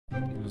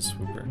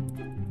Swooper.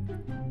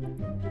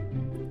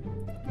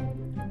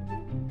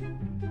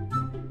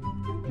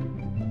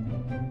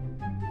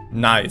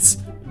 Nice.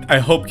 I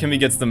hope Kimmy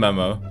gets the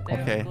memo.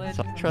 Okay,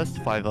 so trust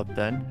 5 up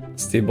then.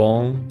 C'est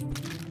bon.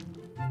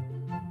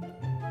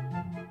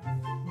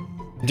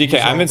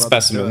 DK, I'm in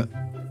specimen.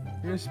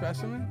 You're a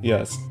specimen?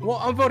 Yes. Well,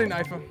 I'm voting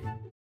Aipha.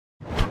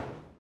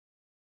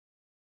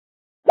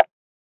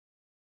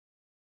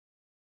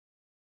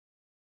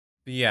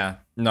 But yeah,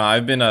 no,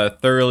 I've been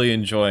thoroughly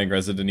enjoying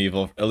Resident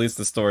Evil, at least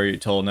the story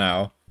told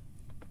now.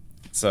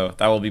 So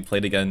that will be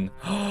played again.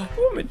 Oh,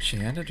 I'm a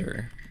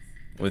janitor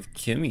with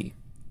Kimmy.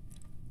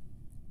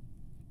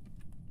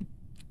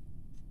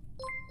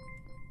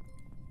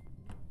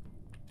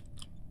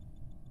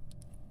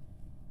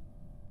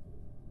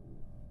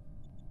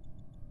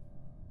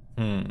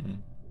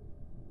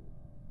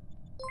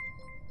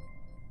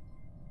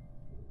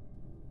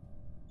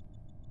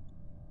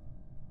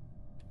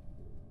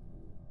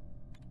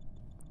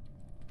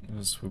 It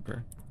was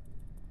Swooper.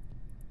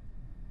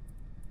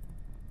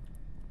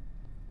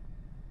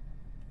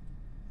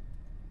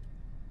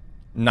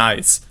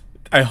 Nice.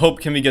 I hope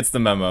Kimmy gets the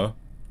memo.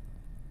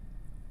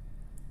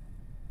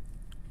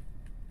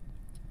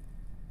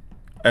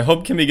 I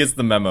hope Kimmy gets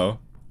the memo.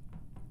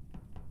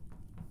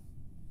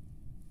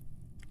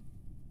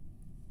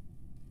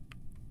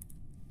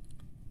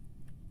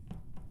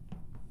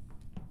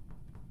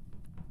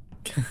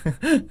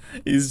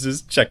 He's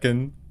just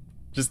checking,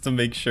 just to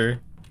make sure.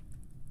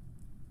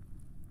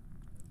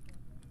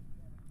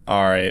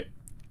 Alright.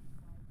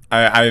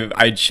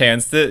 I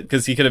chanced it,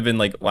 because he could have been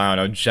like, wow,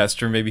 no,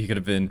 Jester, maybe he could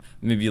have been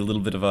maybe a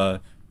little bit of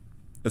a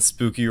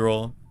spooky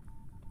role.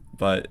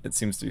 But it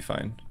seems to be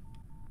fine.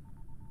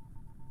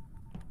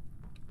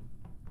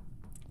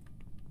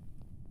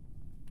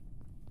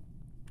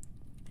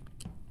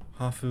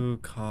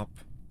 Hafu, cop,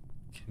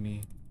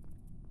 Kimmy.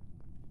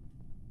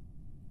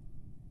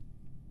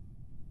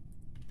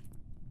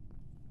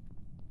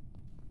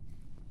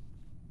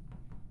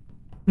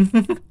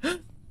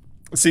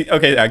 See,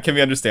 okay, yeah,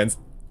 Kimmy understands.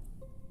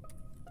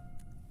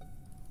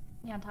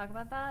 You wanna talk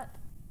about that?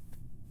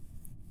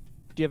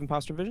 Do you have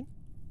imposter vision?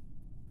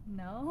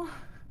 No.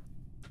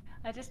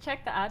 I just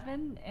checked the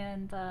admin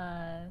and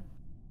I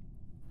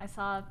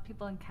saw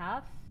people in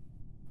CAF,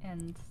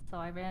 and so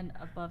I ran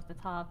above the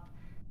top.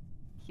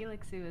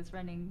 HELIXU is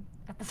running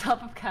at the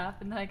top of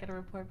CAF, and then I get a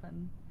report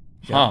button.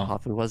 Yeah,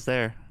 Hafu was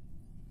there.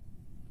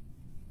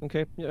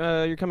 Okay,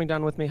 you're coming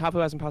down with me.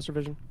 Hafu has imposter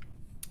vision.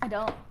 I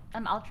don't.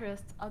 I'm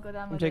Altruist. I'll go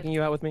down with I'm taking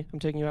you out with me. I'm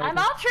taking you out. I'm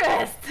with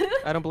Altruist!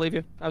 I don't believe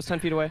you. I was 10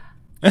 feet away.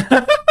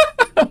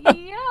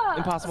 Yeah.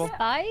 Impossible.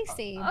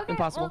 Spicy. Okay,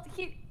 Impossible.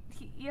 Well,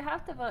 you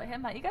have to vote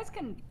him out. You guys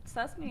can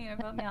suss me or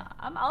vote me out.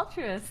 I'm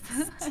Altruist.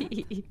 I'll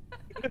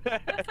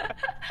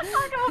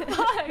go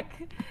fuck.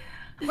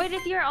 Wait,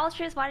 if you're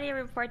Altruist, why do you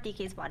report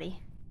DK's body?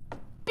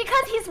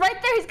 Because he's right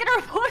there. He's gonna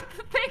report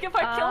the thing if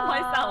I kill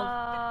myself.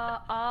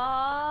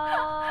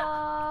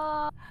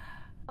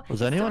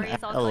 Was anyone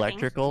at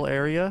electrical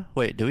area?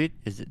 Wait, do we?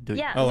 Is it? Do we,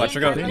 Yeah. Oh,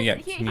 electrical. He Yeah,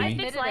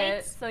 admitted Kimmy.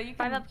 it, so you can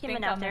 5 up came think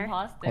in I'm after.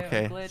 imposter.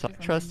 okay, or glitch so or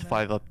trust something.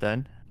 5 up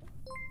then.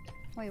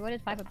 Wait, what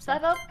did 5 up say?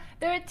 5 up.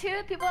 There were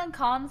 2 people in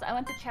comms. I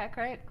went to check,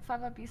 right?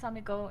 5 up. You saw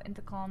me go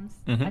into comms.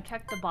 Mhm. I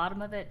checked the bottom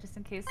of it just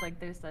in case, like,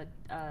 there's a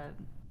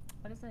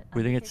what is it?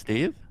 We think it's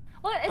Undertaker? Steve?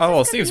 Well, it's Oh, well, just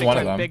 'cause Steve's you one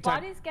of can- them. Big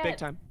time. bodies get- Big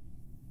time.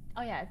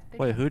 Oh yeah, it's big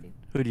Wait, time, Steve.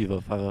 who do you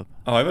vote 5 up?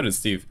 Oh, I voted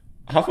Steve.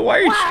 Hafu, why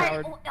are you?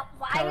 Why?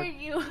 Why Coward. are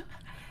you?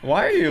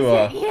 Why are you?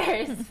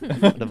 Ears.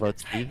 The vote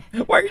Steve.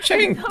 Why are you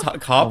checking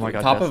top Oh my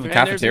God, top of Jester. the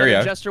And there's another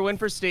cafeteria? Jester win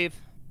for Steve.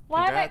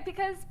 Why?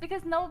 Congrats.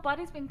 Because no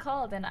body's been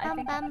called, and I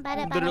think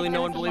Literally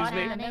no one believes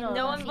me.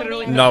 No one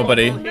Literally believes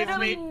Nobody. me.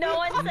 Literally no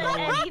one said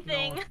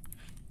anything.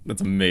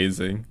 That's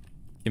amazing.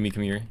 Kimmy,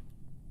 come here.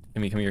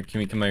 Kimmy, come here.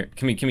 Kimmy, come here.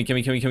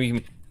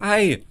 Kimmy.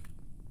 Hi.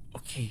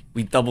 Okay,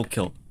 we double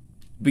kill.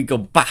 We go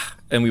bah,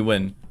 and we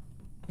win.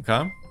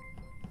 Okay.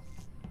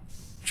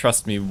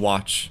 Trust me.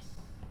 Watch.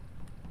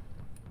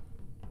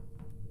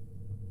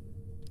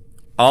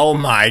 Oh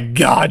my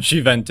God, she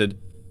vented.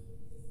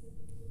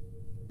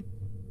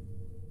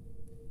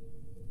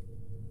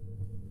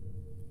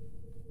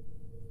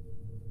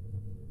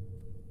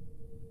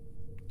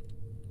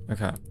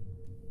 Okay.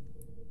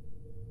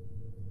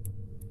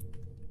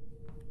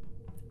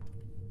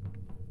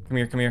 Come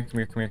here.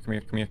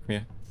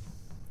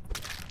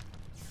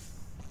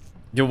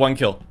 Get 1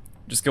 kill.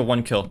 Just get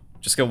 1 kill.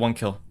 Just get 1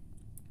 kill.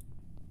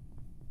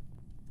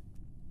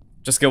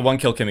 Just get 1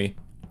 kill, Kimmy.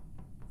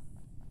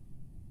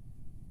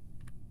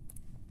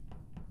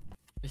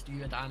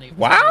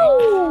 Wow!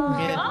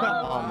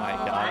 Oh my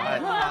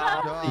God.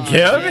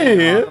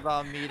 Kimmy!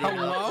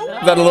 Hello?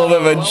 Is that a little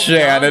bit of a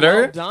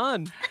janitor? Well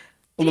done.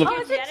 A little Oh,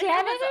 it's a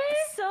janitor?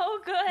 So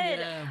good.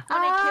 Yeah. When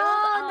I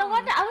killed, no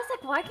wonder. I was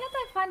like, why can't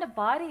I find a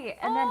body?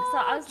 And then so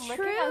I was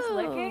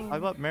looking.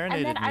 5 up And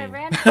marinated then I me.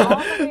 ran all the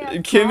way up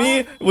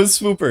Kimmy top. was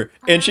Swooper,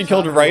 and she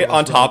killed right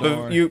on top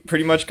of you,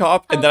 pretty much,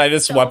 Cop, and then I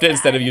just so swept it bad.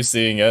 instead of you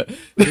seeing it. so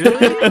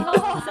bad.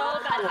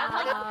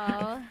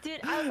 I'm like, dude,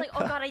 I was like, oh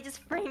God, I just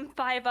framed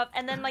 5 pipe up,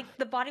 and then like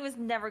the body was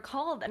never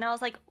called, and I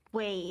was like,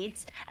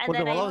 wait, and Well,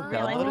 then then I while I was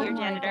realized that you're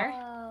downloading- janitor.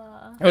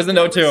 I was the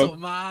note so too.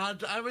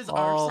 mad. I was Oh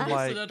Arsonist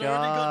my and I'd already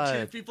got 2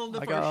 God. people in the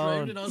I first got round,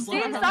 owned. and I was Dude,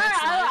 like, sorry, on the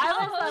next line.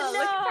 I was Oh,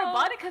 looking for no.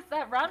 body because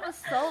that round was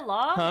so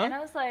long, Huh? and I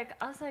was like,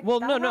 Well,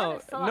 that no, round no,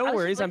 is so long. I no was just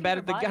worries. I'm looking bad for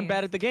at the I'm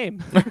bad at the game.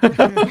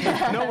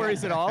 bodies. No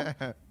worries at all. Wait,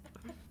 I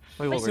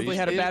what were simply you?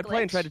 had a bad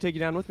play and glitch. tried to take you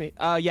down with me.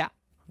 Yeah.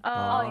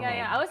 Oh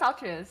yeah, I was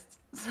altruist,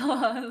 so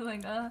I was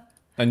like,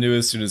 I knew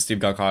as soon as Steve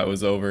got caught, it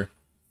was over.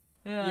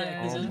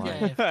 Yeah, Oh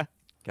my yeah.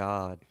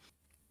 God.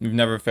 You've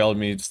never failed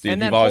me, Steve.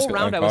 And that You've always whole got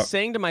round, I caught. was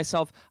saying to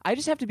myself, I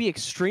just have to be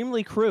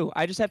extremely crew.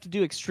 I just have to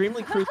do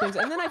extremely crew things,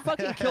 and then I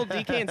fucking kill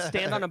DK and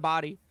stand on a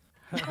body.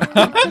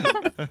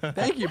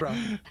 Thank you, bro.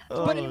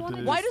 But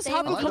dude. why does Stay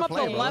Hafu with come the up the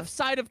play. left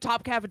side of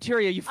top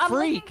cafeteria? You I'm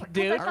freak, looking, 'cause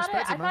dude.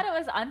 I thought it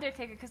was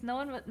Undertaker because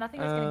nothing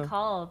was getting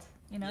called,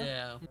 you know.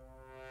 Yeah.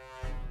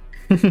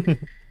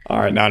 All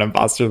right, not an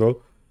imposter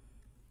though.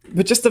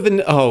 But just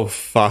a oh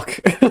fuck.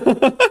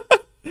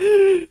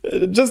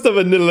 Just a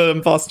vanilla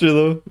imposter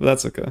though.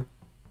 That's okay.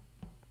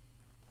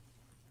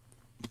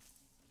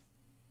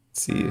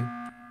 Let's see.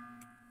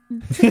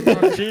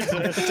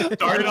 Jesus.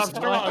 Started off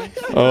strong.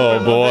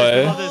 Oh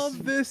boy.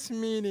 Love this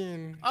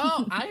meeting.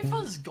 Oh,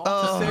 Aipha's got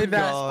Oh, to Say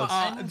that,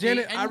 gosh.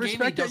 Janet. I Endgame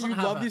respect that doesn't you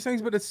have love a- these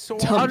things, but it's so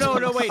Oh hard.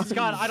 no, wait,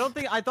 Scott. I don't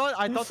think I thought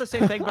the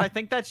same thing, but I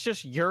think that's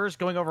just yours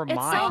going over It's so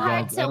mine. hard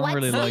I to don't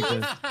really what's- like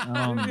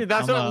this.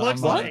 That's what it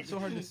looks like. It's so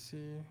hard to see.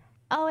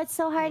 Oh, it's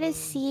so hard to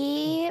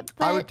see.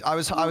 But I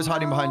was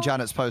hiding behind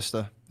Janet's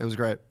poster. It was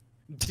great.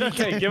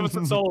 DK, give us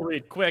a soul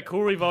read, quick. Who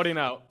are we voting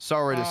out?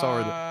 Sorry.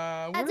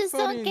 I just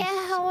don't get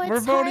how we're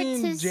it's hard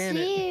voting to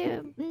Janet. see.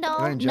 No,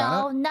 Voting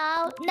no, Janet?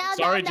 no,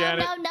 Sorry, no,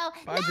 Janet. no.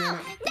 Bye,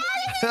 Janet.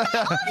 No,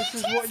 This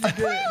is what you get.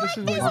 This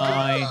is what you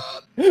Bye.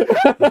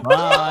 get.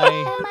 Bye.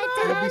 am I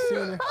You'll done? be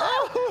seeing it.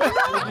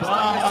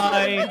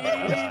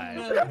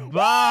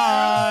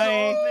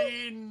 Bye.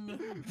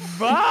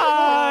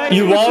 Bye.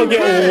 You all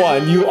get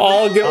one. You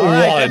all get All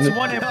right, one. that's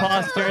one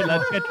imposter.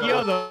 Let's get the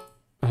other.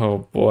 Oh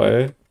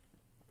boy.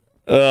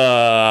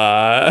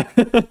 I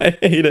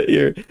hate it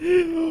here.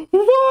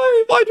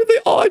 Why? Why do they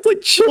all act like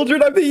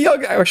children? I'm the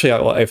young. Actually,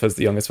 well, Aipha's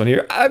the youngest one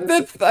here. I'm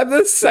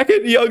the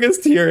second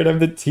youngest here, and I'm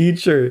the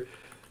teacher.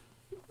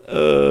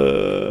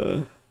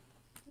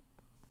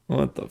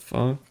 What the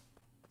fuck?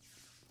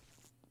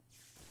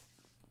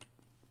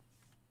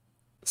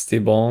 C'est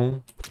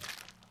bon.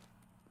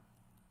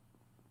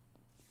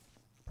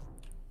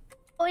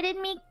 Avoided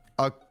me.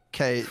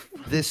 Okay,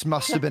 this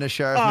must have been a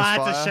sheriff Oh, misfire.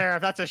 that's a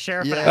sheriff. That's a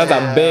sheriff. Yeah. That's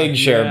a big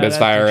sheriff Yeah, that's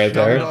misfire a right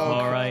there. sheriff,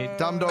 all right.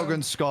 DumbDog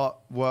and Scott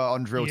were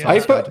on drill Yeah.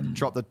 task. Aipha-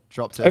 Drop it.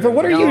 Aipha,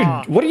 what are you?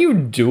 Nah. What are you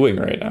doing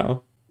right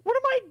now?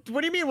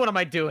 What do you mean? What am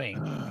I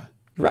doing?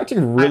 You're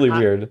acting really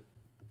weird.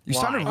 You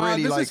sounded Why?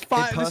 really This like is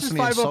five. This is personally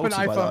 5 up in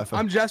insulted by that. Aipha.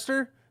 I'm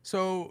Jester,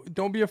 so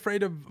don't be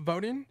afraid of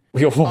voting.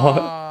 Wait,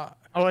 what?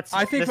 Oh, it's.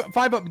 I think this-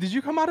 5 up. Did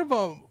you come out of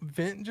a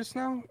vent just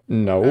now?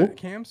 No. At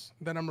Camps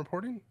that I'm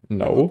reporting? It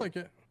No. looked like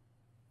it.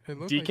 It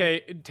looked like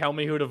it. DK, tell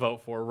me who to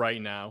vote for right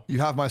now. You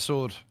have my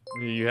sword.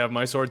 You have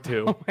my sword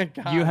too. Oh my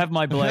god. You have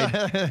my blade.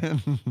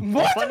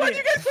 What? Why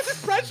you guys put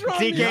this pressure on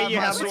me? DK, you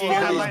have my What's sword.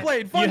 Fundy's my-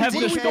 blade? You Fundy, have what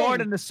the are we sword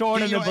doing? and the sword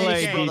Get and the your blade.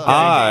 ace, DK. brother.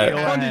 Ah. Go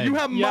Fundy, ahead. you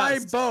have my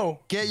Yes. bow.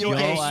 Get your Go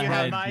ace. You have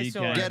ahead, my DK.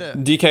 sword. Get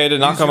it. DK did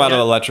not come out of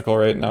electrical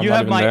right now. I'm You not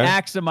have even my there.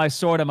 axe and my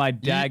sword and my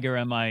dagger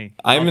and my.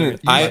 I'm in- other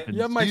I- weapons.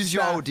 You have my Use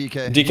your staff. old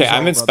DK. DK, Use your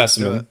I'm in old, brother. Do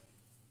specimen. it.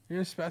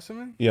 You're a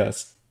specimen?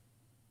 Yes.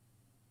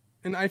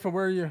 And Aipha,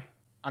 where are you?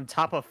 On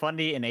top of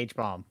Fundy and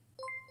H-bomb.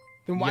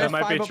 Then why That is might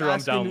be 5 up true, I'm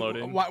asking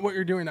downloading. what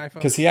you're doing, Aipha?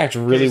 Because he acted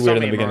really weird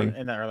in the beginning.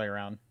 In the earlier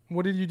round.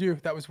 What did you do?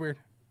 That was weird.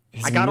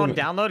 He's I got on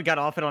moving. download, got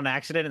off it on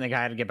accident, and the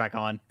guy had to get back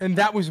on. And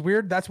that was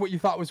weird? That's what you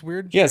thought was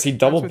weird? Yes, he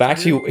doubled back.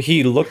 That's what's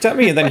He looked at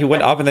me and then he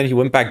went up and then he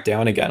went back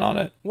down again on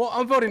it. Well,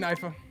 I'm voting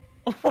Aipha.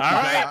 All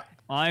right.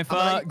 I'm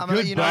Aipha, gonna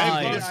let you know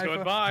goodbye. if Aipha.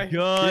 Goodbye. This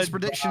Good.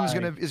 prediction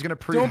is gonna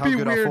prove Don't how be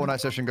good weird. our Fortnite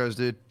session goes,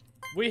 dude.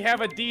 We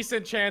have a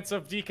decent chance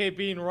of DK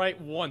being right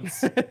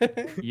once.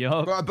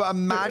 Yup. But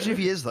imagine if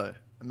he is though.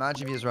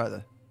 Imagine if he is right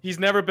though. He's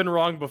never been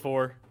wrong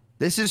before.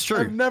 This is true.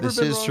 I've never this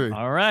been is wrong. true.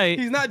 All right.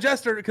 He's not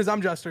Jester, because I'm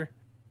Jester.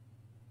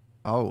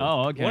 Oh.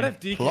 Oh, okay. What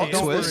if DK Plot is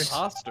the twist.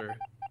 imposter?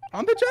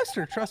 I'm the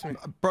Jester, trust me.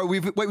 Bro,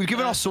 we've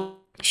given our sword.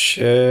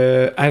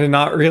 Shit. I did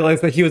not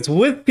realize that he was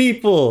with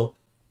people.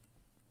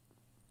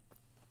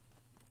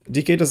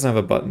 DK doesn't have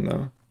a button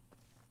though.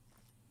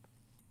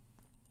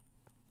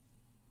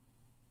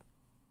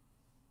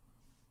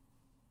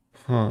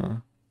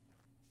 Huh.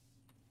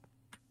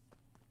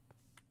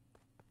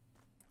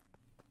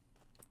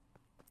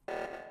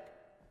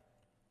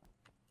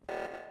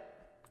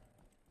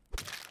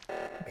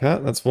 Okay,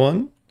 that's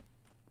one.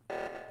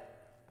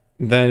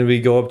 Then we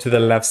go up to the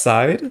left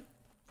side.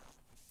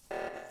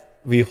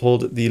 We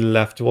hold the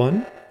left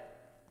one.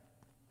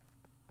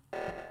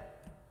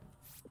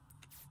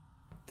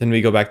 Then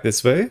we go back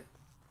this way.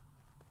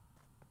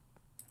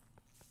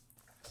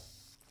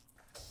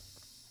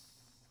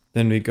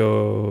 Then we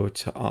go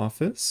to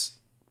office.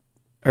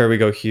 Or we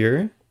go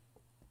here.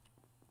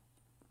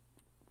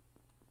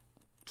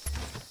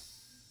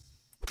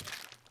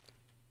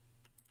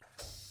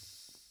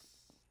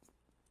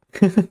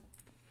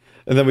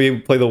 And then we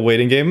play the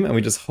waiting game, and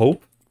we just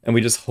hope, and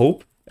we just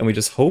hope, and we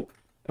just hope,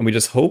 and we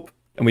just hope,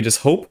 and we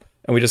just hope,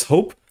 and we just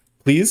hope.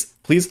 Please,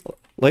 please,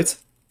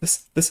 lights.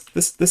 This.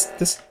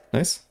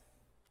 Nice.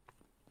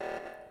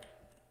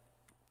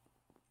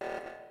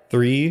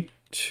 3,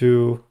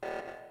 2,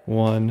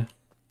 1.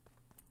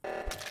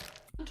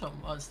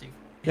 Steve.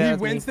 Yeah, He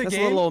that's wins me. the That's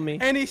game, little old me.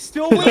 and he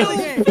still wins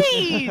the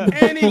game.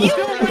 And he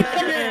still wins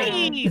the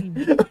game.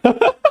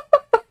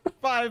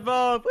 5-0.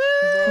 Bro,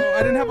 I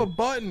didn't have a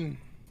button.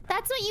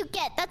 That's what you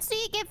get. That's what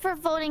you get for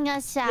voting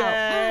us out.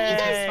 Yay. You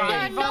guys are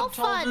Fine. no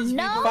fun.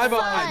 No 5-0.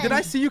 fun. Did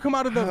I see you come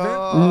out of the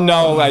vent?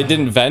 No, I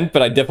didn't vent,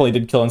 but I definitely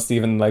did kill on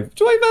Steven. Like,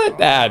 do I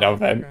vent? Ah, no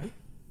vent.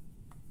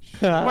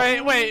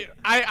 Wait.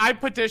 I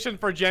petitioned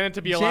for Janet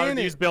to be allowed to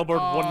Janet. use Billboard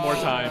one more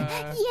time.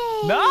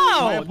 Yay.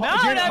 No,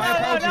 Janet, my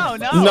apologies.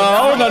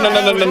 No,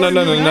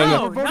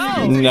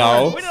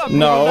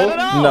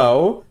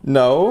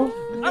 no.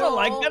 I don't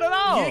like that at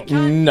all.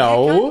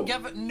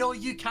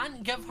 You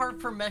can't give her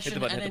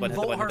permission and then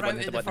vote her out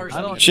at the first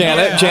meeting.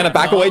 Janet,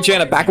 back away,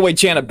 Janet, back away,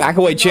 Janet, back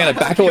away, Janet,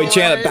 back away,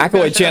 Janet, back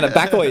away, Janet,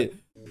 back away.